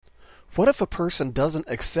What if a person doesn't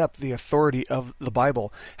accept the authority of the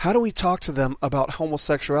Bible? How do we talk to them about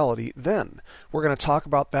homosexuality then? We're going to talk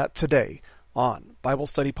about that today on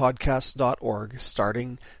BibleStudyPodcast.org,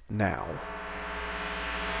 starting now.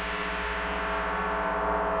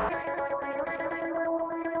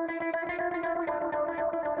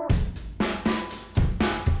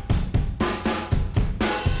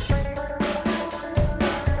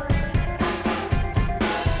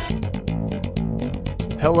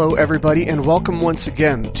 Hello, everybody, and welcome once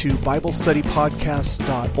again to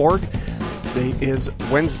BibleStudyPodcast.org. Today is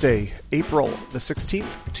Wednesday, April the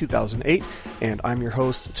 16th, 2008, and I'm your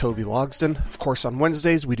host, Toby Logsdon. Of course, on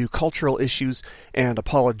Wednesdays, we do cultural issues and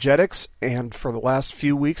apologetics, and for the last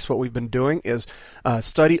few weeks, what we've been doing is a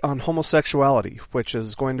study on homosexuality, which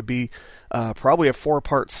is going to be probably a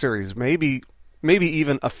 4-part series, maybe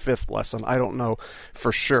even a 5th lesson. I don't know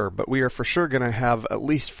for sure, but we are for sure going to have at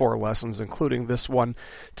least 4 lessons, including this one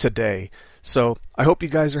today. So I hope you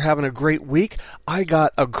guys are having a great week. I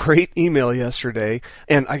got a great email yesterday,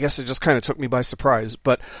 and I guess it just kind of took me by surprise,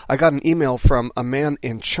 but I got an email from a man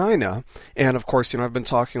in China, and of course, I've been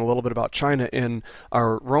talking a little bit about China in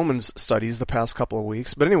our Romans studies the past couple of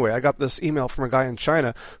weeks, but anyway, I got this email from a guy in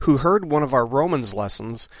China who heard one of our Romans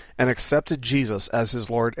lessons and accepted Jesus as his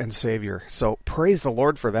Lord and Savior. So praise the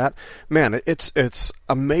Lord for that. Man, it's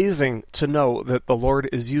amazing to know that the Lord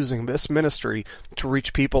is using this ministry to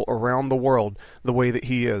reach people around the world the way that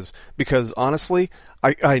he is, because honestly,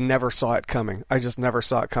 I never saw it coming. I just never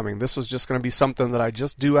saw it coming. This was just going to be something that I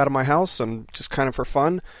just do out of my house and just kind of for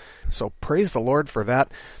fun. So praise the Lord for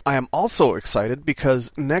that. I am also excited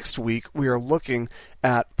because next week we are looking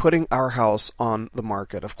at putting our house on the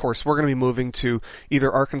market. Of course, we're going to be moving to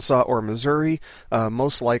either Arkansas or Missouri,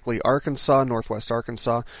 most likely Arkansas, Northwest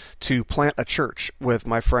Arkansas, to plant a church with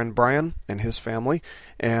my friend Brian and his family.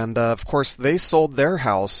 And of course, they sold their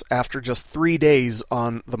house after just 3 days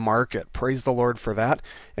on the market. Praise the Lord for that.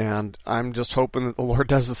 And I'm just hoping that the Lord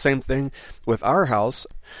does the same thing with our house.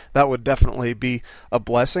 That would definitely be a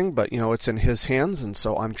blessing, but it's in his hands, and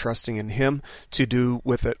so I'm trusting in him to do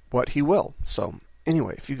with it what he will. So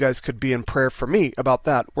anyway, if you guys could be in prayer for me about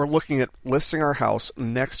that, we're looking at listing our house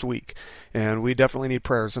next week, and we definitely need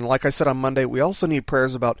prayers. And like I said on Monday, we also need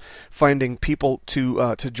prayers about finding people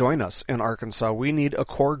to join us in Arkansas. We need a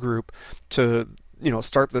core group to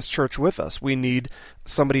start this church with us. We need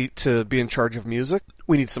somebody to be in charge of music.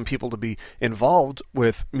 We need some people to be involved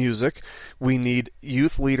with music. We need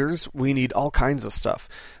youth leaders. We need all kinds of stuff.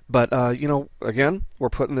 But, again, we're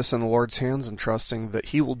putting this in the Lord's hands and trusting that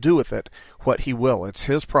he will do with it what he will. It's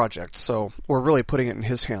his project, so we're really putting it in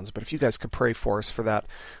his hands. But if you guys could pray for us for that,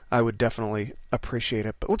 I would definitely appreciate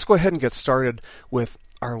it. But let's go ahead and get started with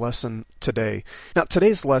our lesson today. Now,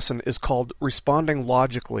 today's lesson is called Responding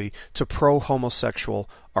Logically to Pro-Homosexual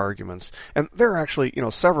Arguments. And there are actually,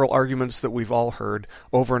 several arguments that we've all heard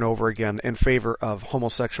over and over again in favor of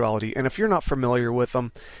homosexuality. And if you're not familiar with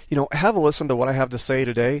them, have a listen to what I have to say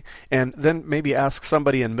today, and then maybe ask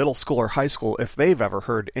somebody in middle school or high school if they've ever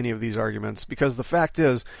heard any of these arguments. Because the fact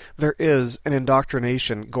is, there is an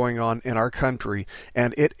indoctrination going on in our country,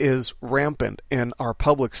 and it is rampant in our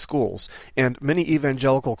public schools. And many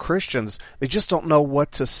evangelical Christians, they just don't know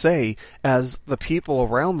what to say as the people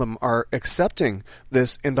around them are accepting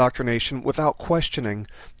this indoctrination without questioning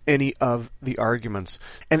any of the arguments.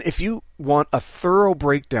 And if you want a thorough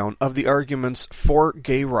breakdown of the arguments for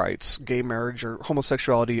gay rights, gay marriage, or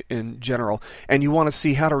homosexuality in general, and you want to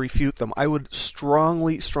see how to refute them, I would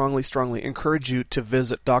strongly encourage you to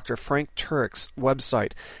visit Dr. Frank Turek's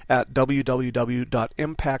website at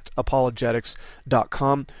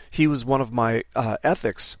www.impactapologetics.com. He was one of my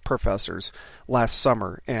ethics professors last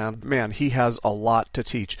summer, and man, he has a lot to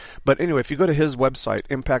teach. But anyway, if you go to his website,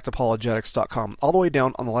 impactapologetics.com, all the way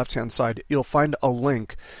down on the left-hand side, you'll find a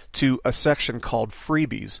link to a section called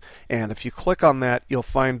Freebies. And if you click on that, you'll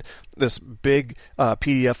find this big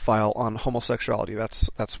PDF file on homosexuality.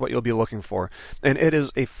 That's what you'll be looking for. And it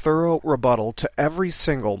is a thorough rebuttal to every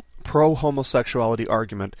single pro-homosexuality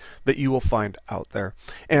argument that you will find out there.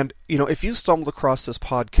 And, if you stumbled across this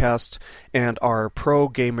podcast and are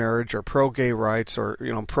pro-gay marriage or pro-gay rights or,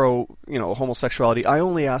 pro-homosexuality, I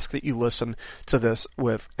only ask that you listen to this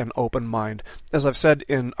with an open mind. As I've said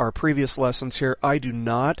in our previous lessons here, I do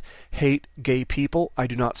not hate gay people. I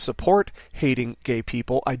do not support hating gay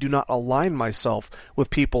people. I do not align myself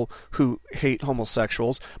with people who hate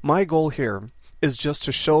homosexuals. My goal here is just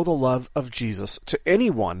to show the love of Jesus to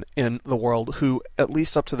anyone in the world who, at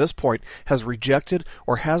least up to this point, has rejected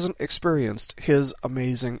or hasn't experienced his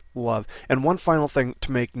amazing love. And one final thing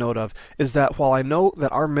to make note of is that while I know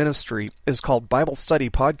that our ministry is called Bible Study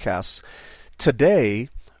Podcasts, today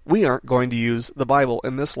we aren't going to use the Bible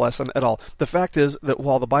in this lesson at all. The fact is that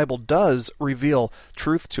while the Bible does reveal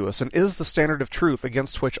truth to us and is the standard of truth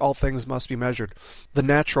against which all things must be measured, the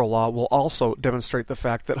natural law will also demonstrate the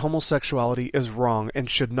fact that homosexuality is wrong and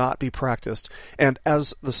should not be practiced. And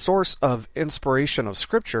as the source of inspiration of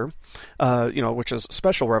Scripture, which is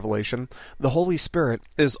special revelation, the Holy Spirit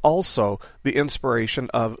is also the inspiration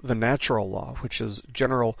of the natural law, which is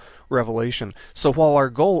general revelation. So while our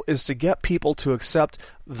goal is to get people to accept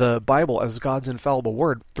the Bible as God's infallible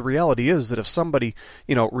word, the reality is that if somebody,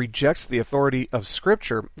 rejects the authority of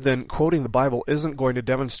Scripture, then quoting the Bible isn't going to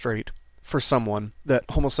demonstrate for someone that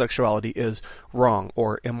homosexuality is wrong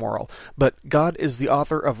or immoral. But God is the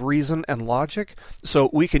author of reason and logic, so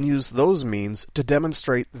we can use those means to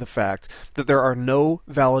demonstrate the fact that there are no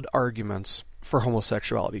valid arguments for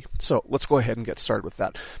homosexuality. So let's go ahead and get started with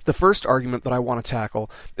that. The first argument that I want to tackle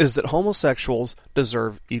is that homosexuals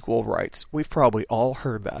deserve equal rights. We've probably all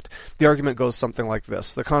heard that. The argument goes something like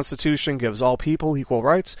this: the Constitution gives all people equal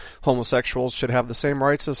rights. Homosexuals should have the same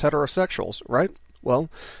rights as heterosexuals, right?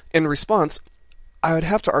 Well, in response, I would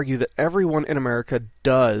have to argue that everyone in America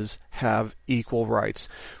does have equal rights.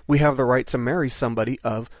 We have the right to marry somebody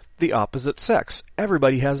of the opposite sex.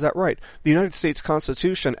 Everybody has that right. The United States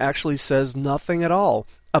Constitution actually says nothing at all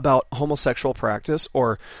about homosexual practice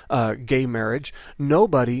or gay marriage.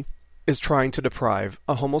 Nobody is trying to deprive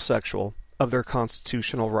a homosexual of their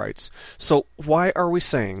constitutional rights. So why are we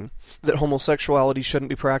saying that homosexuality shouldn't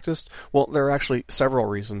be practiced? Well, there are actually several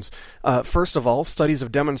reasons. First of all, studies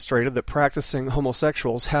have demonstrated that practicing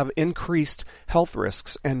homosexuals have increased health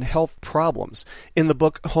risks and health problems. In the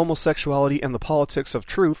book Homosexuality and the Politics of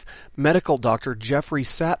Truth, medical doctor Jeffrey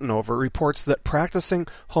Satinover reports that practicing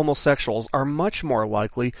homosexuals are much more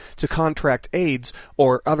likely to contract AIDS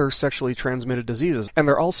or other sexually transmitted diseases, and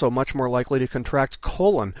they're also much more likely to contract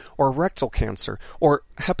colon or rectal cancer or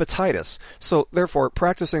hepatitis. So therefore,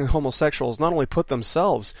 practicing homosexuals not only put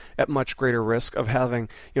themselves at much greater risk of having,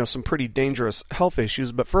 some pretty dangerous health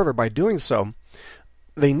issues, but further, by doing so,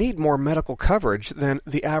 they need more medical coverage than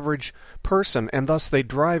the average person, and thus they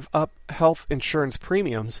drive up health insurance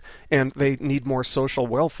premiums, and they need more social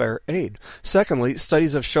welfare aid. Secondly,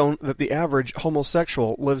 studies have shown that the average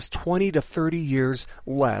homosexual lives 20 to 30 years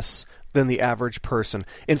less than the average person.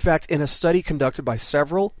 In fact, in a study conducted by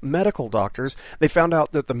several medical doctors, they found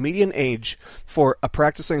out that the median age for a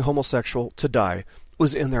practicing homosexual to die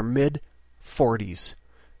was in their mid-40s.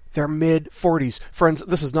 Their mid-40s. Friends,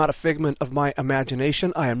 this is not a figment of my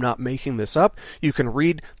imagination. I am not making this up. You can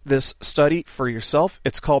read this study for yourself.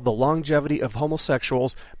 It's called The Longevity of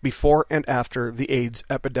Homosexuals Before and After the AIDS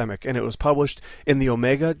Epidemic, and it was published in the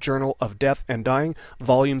Omega Journal of Death and Dying,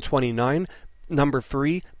 Volume 29, Number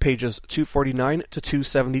 3, pages 249 to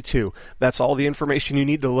 272. That's all the information you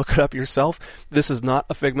need to look it up yourself. This is not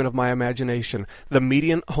a figment of my imagination. The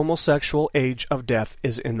median homosexual age of death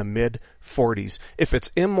is in the mid-40s. If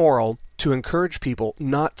it's immoral to encourage people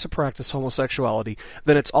not to practice homosexuality,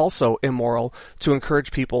 then it's also immoral to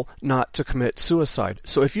encourage people not to commit suicide.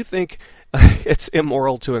 So if you think it's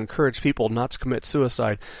immoral to encourage people not to commit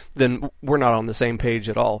suicide, then we're not on the same page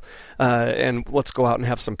at all. And let's go out and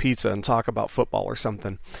have some pizza and talk about football or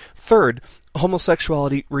something. Third,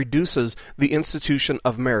 homosexuality reduces the institution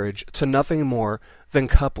of marriage to nothing more than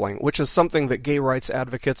coupling, which is something that gay rights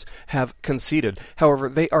advocates have conceded. However,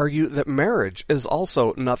 they argue that marriage is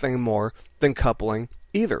also nothing more than coupling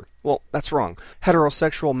either. Well, that's wrong.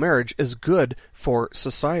 Heterosexual marriage is good for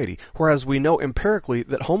society, whereas we know empirically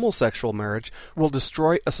that homosexual marriage will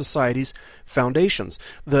destroy a society's foundations.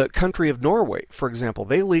 The country of Norway, for example,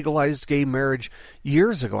 they legalized gay marriage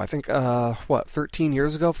years ago. I think, 13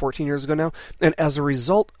 years ago, 14 years ago now. And as a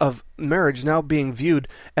result of marriage now being viewed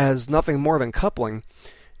as nothing more than coupling,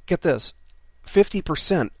 get this,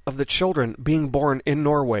 50% of the children being born in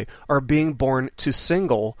Norway are being born to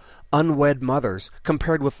single, unwed mothers,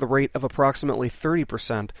 compared with the rate of approximately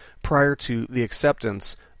 30% prior to the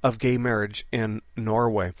acceptance of gay marriage in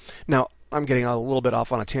Norway. Now, I'm getting a little bit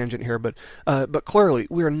off on a tangent here, but clearly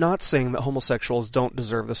we are not saying that homosexuals don't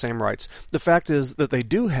deserve the same rights. The fact is that they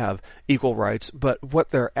do have equal rights, but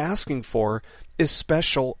what they're asking for is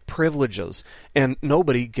special privileges, and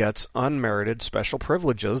nobody gets unmerited special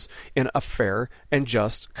privileges in a fair and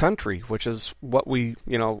just country, which is what we're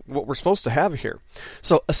supposed to have here.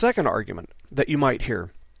 So a second argument that you might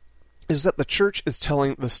hear is that the church is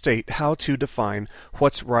telling the state how to define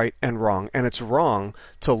what's right and wrong, and it's wrong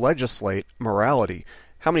to legislate morality.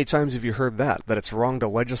 How many times have you heard that it's wrong to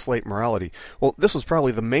legislate morality? Well, this was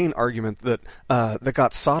probably the main argument that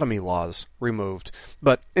got sodomy laws removed.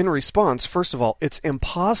 But in response, first of all, it's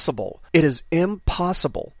impossible. It is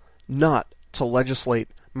impossible not to legislate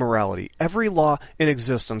morality. Every law in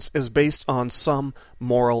existence is based on some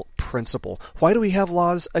moral principle. Why do we have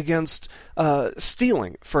laws against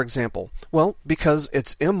stealing, for example? Well, because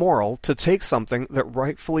it's immoral to take something that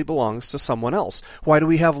rightfully belongs to someone else. Why do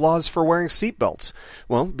we have laws for wearing seatbelts?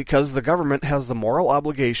 Well, because the government has the moral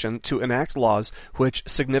obligation to enact laws which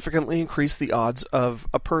significantly increase the odds of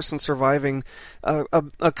a person surviving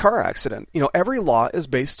a car accident. Every law is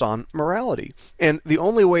based on morality. And the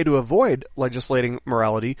only way to avoid legislating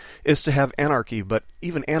morality is to have anarchy, but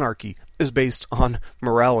even anarchy is based on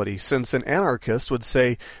morality, since an anarchist would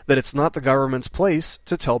say that it's not the government's place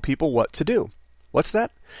to tell people what to do. What's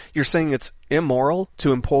that? You're saying it's immoral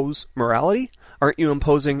to impose morality? Aren't you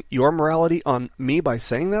imposing your morality on me by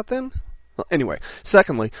saying that then? Well, anyway,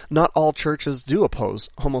 secondly, not all churches do oppose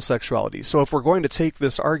homosexuality. So if we're going to take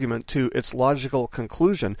this argument to its logical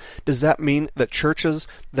conclusion, does that mean that churches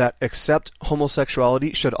that accept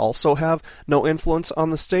homosexuality should also have no influence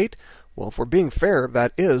on the state? Well, if we're being fair,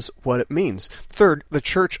 that is what it means. Third, the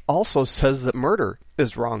church also says that murder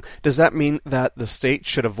is wrong. Does that mean that the state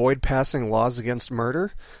should avoid passing laws against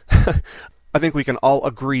murder? I think we can all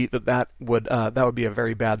agree that would be a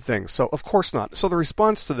very bad thing. So, of course not. So the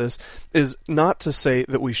response to this is not to say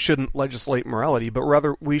that we shouldn't legislate morality, but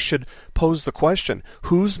rather we should pose the question,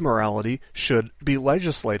 whose morality should be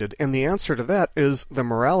legislated? And the answer to that is the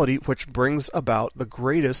morality which brings about the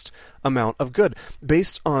greatest amount of good.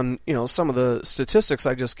 Based on, some of the statistics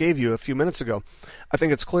I just gave you a few minutes ago, I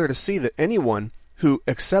think it's clear to see that anyone who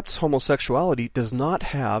accepts homosexuality does not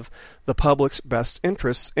have the public's best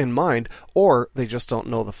interests in mind, or they just don't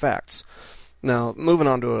know the facts. Now, moving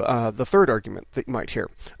on to the third argument that you might hear.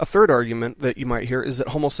 A third argument that you might hear is that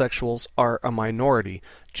homosexuals are a minority,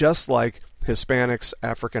 just like Hispanics,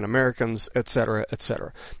 African Americans, etc.,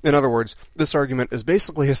 etc. In other words, this argument is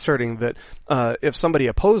basically asserting that if somebody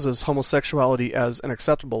opposes homosexuality as an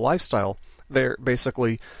acceptable lifestyle, they're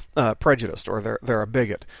basically prejudiced, or they're a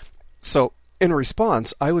bigot. So, in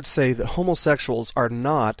response, I would say that homosexuals are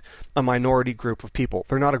not a minority group of people.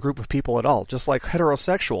 They're not a group of people at all, just like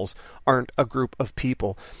heterosexuals aren't a group of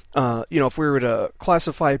people. If we were to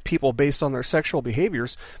classify people based on their sexual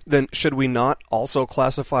behaviors, then should we not also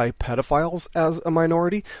classify pedophiles as a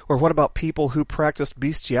minority? Or what about people who practice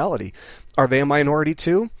bestiality? Are they a minority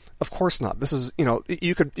too? Of course not. This is,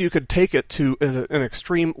 you could take it to an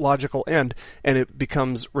extreme logical end, and it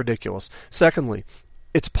becomes ridiculous. Secondly,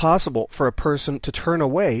 it's possible for a person to turn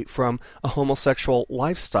away from a homosexual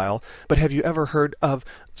lifestyle, but have you ever heard of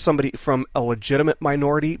somebody from a legitimate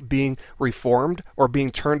minority being reformed or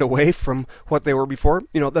being turned away from what they were before?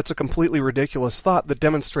 That's a completely ridiculous thought that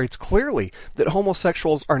demonstrates clearly that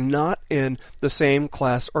homosexuals are not in the same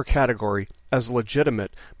class or category as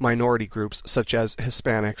legitimate minority groups such as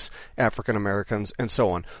Hispanics, African Americans, and so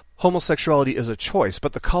on. Homosexuality is a choice,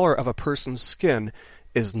 but the color of a person's skin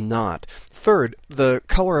is not. Third, the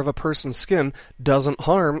color of a person's skin doesn't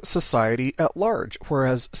harm society at large,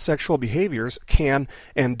 whereas sexual behaviors can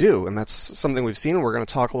and do, and that's something we've seen, and we're going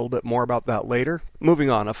to talk a little bit more about that later. Moving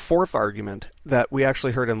on, a fourth argument that we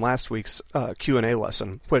actually heard in last week's Q&A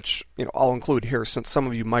lesson, which I'll include here since some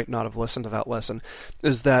of you might not have listened to that lesson,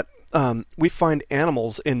 is that we find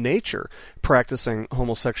animals in nature practicing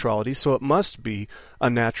homosexuality, so it must be a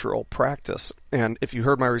natural practice. And if you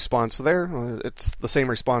heard my response there, it's the same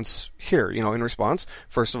response here. In response,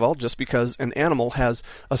 first of all, just because an animal has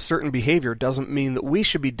a certain behavior doesn't mean that we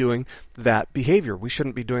should be doing that behavior. We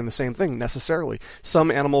shouldn't be doing the same thing necessarily. Some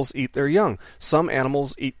animals eat their young. Some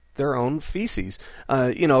animals eat their own feces.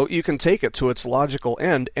 You can take it to its logical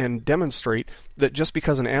end and demonstrate that just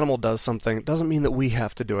because an animal does something doesn't mean that we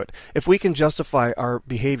have to do it. If we can justify our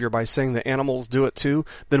behavior by saying that animals do it too,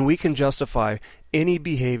 then we can justify any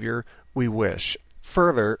behavior we wish.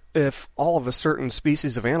 Further, if all of a certain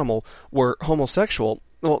species of animal were homosexual,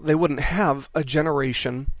 well, they wouldn't have a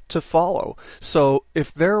generation to follow. So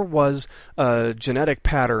if there was a genetic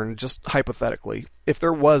pattern, just hypothetically, if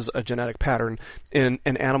there was a genetic pattern in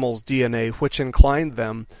an animal's DNA which inclined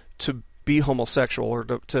them to be homosexual or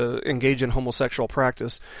to engage in homosexual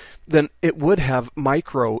practice, then it would have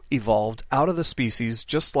micro-evolved out of the species,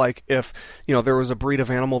 just like if, there was a breed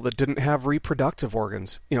of animal that didn't have reproductive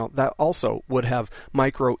organs. That also would have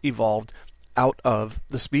micro-evolved out of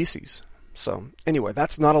the species. So anyway,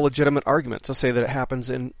 that's not a legitimate argument to say that it happens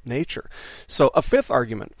in nature. So a fifth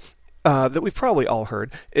argument that we've probably all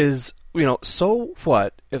heard is, so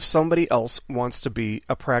what if somebody else wants to be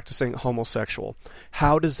a practicing homosexual?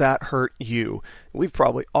 How does that hurt you? We've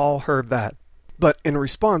probably all heard that. But in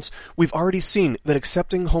response, we've already seen that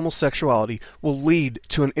accepting homosexuality will lead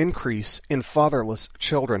to an increase in fatherless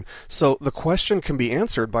children. So the question can be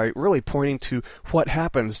answered by really pointing to what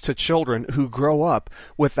happens to children who grow up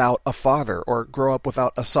without a father or grow up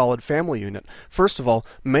without a solid family unit. First of all,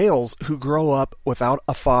 males who grow up without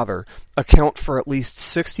a father account for at least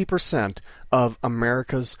 60% of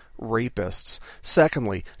America's rapists.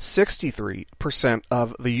 Secondly, 63%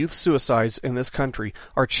 of the youth suicides in this country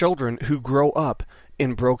are children who grow up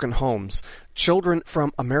in broken homes. Children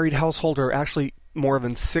from a married household are actually more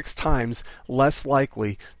than 6 times less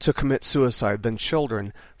likely to commit suicide than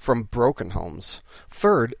children from broken homes.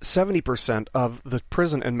 Third, 70% of the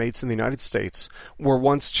prison inmates in the United States were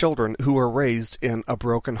once children who were raised in a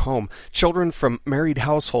broken home. Children from married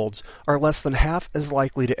households are less than half as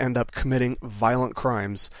likely to end up committing violent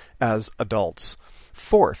crimes as adults.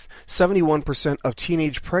 Fourth, 71% of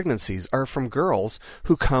teenage pregnancies are from girls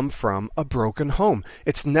who come from a broken home.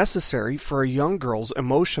 It's necessary for a young girl's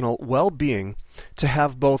emotional well-being to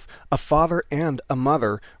have both a father and a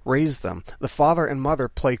mother raise them. The father and mother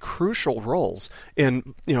play crucial roles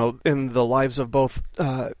in the lives of both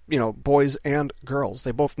boys and girls.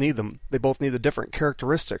 They both need them. They both need the different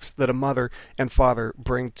characteristics that a mother and father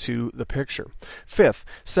bring to the picture. Fifth,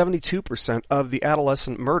 72% of the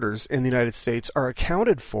adolescent murders in the United States are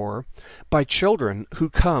accounted for by children who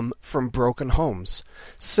come from broken homes.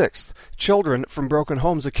 Sixth, children from broken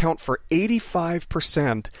homes account for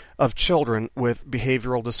 85% of children with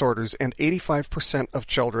behavioral disorders and 85% of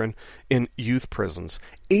children in youth prisons.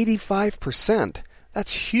 85%!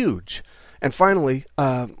 That's huge. And finally,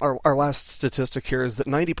 our last statistic here is that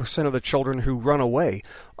 90% of the children who run away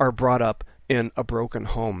are brought up in a broken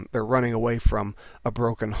home. They're running away from a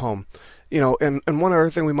broken home. And one other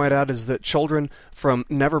thing we might add is that children from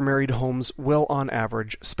never married homes will, on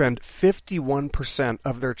average, spend 51%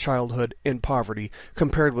 of their childhood in poverty,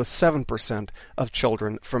 compared with 7% of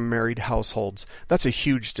children from married households. That's a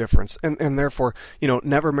huge difference. And therefore,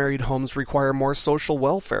 never married homes require more social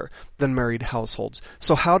welfare than married households.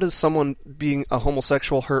 So how does someone being a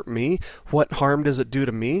homosexual hurt me? What harm does it do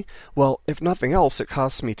to me? Well, if nothing else, it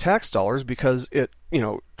costs me tax dollars because it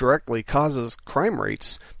directly causes crime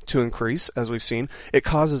rates to increase, as we've seen. It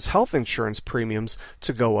causes health insurance premiums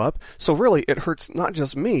to go up. So really, it hurts not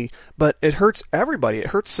just me, but it hurts everybody. It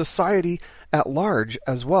hurts society at large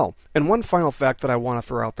as well. And one final fact that I want to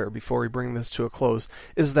throw out there before we bring this to a close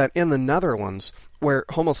is that in the Netherlands, where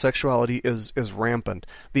homosexuality is rampant,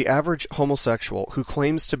 the average homosexual who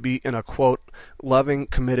claims to be in a, quote, loving,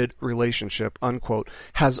 committed relationship, unquote,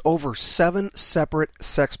 has over 7 separate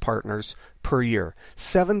sex partners per year.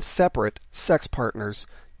 7 separate sex partners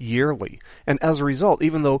yearly. And as a result,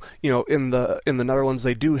 even though, in the Netherlands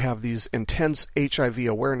they do have these intense HIV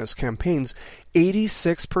awareness campaigns,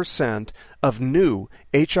 86% of new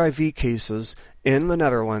HIV cases in the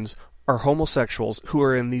Netherlands are homosexuals who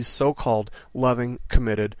are in these so-called loving,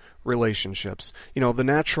 committed relationships. The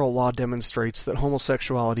natural law demonstrates that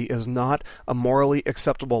homosexuality is not a morally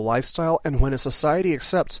acceptable lifestyle, and when a society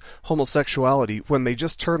accepts homosexuality, when they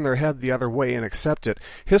just turn their head the other way and accept it,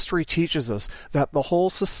 history teaches us that the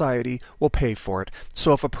whole society will pay for it.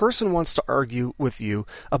 So if a person wants to argue with you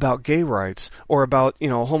about gay rights or about,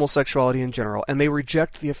 homosexuality in general, and they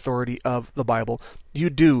reject the authority of the Bible,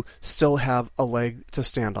 you do still have a leg to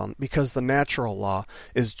stand on, because the natural law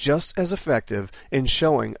is just as effective in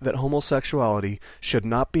showing that homosexuality should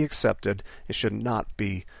not be accepted, it should not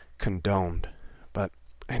be condoned. But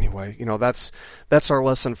anyway, that's our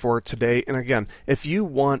lesson for today. And again, if you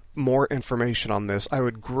want more information on this, I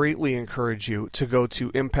would greatly encourage you to go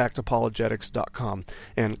to impactapologetics.com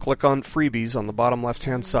and click on freebies on the bottom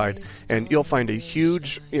left-hand side, and you'll find a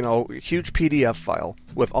huge PDF file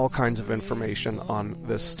with all kinds of information on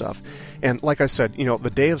this stuff. And like I said,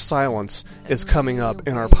 the Day of Silence is coming up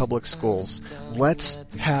in our public schools. Let's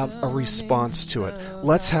have a response to it.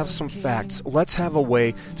 Let's have some facts. Let's have a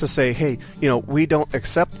way to say, hey, we don't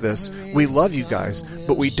accept this. We love you guys,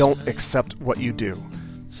 but we don't accept what you do.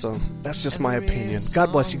 So that's just my opinion.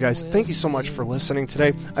 God bless you guys. Thank you so much for listening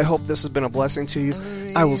today. I hope this has been a blessing to you.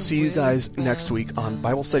 I will see you guys next week on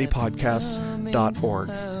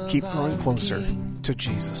BibleStudyPodcasts.org. Keep growing closer to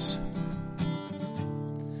Jesus.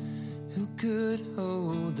 Who could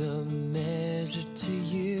hold the measure to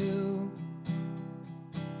you?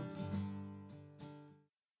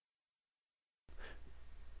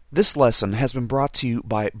 This lesson has been brought to you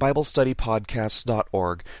by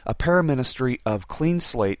BibleStudyPodcasts.org, a paraministry of Clean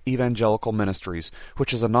Slate Evangelical Ministries,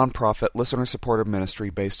 which is a nonprofit, listener-supported ministry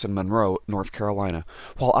based in Monroe, North Carolina.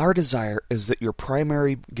 While our desire is that your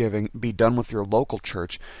primary giving be done with your local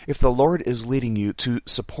church, if the Lord is leading you to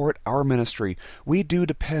support our ministry, we do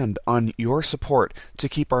depend on your support to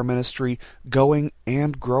keep our ministry going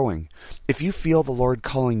and growing. If you feel the Lord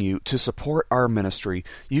calling you to support our ministry,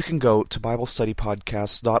 you can go to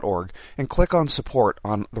BibleStudyPodcasts.org and click on support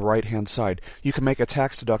on the right-hand side. You can make a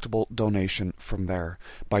tax-deductible donation from there.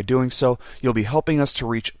 By doing so, you'll be helping us to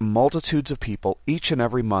reach multitudes of people each and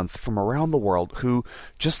every month from around the world who,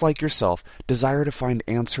 just like yourself, desire to find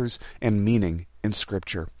answers and meaning in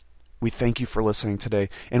Scripture. We thank you for listening today,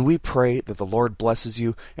 and we pray that the Lord blesses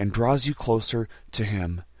you and draws you closer to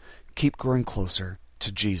Him. Keep growing closer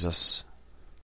to Jesus.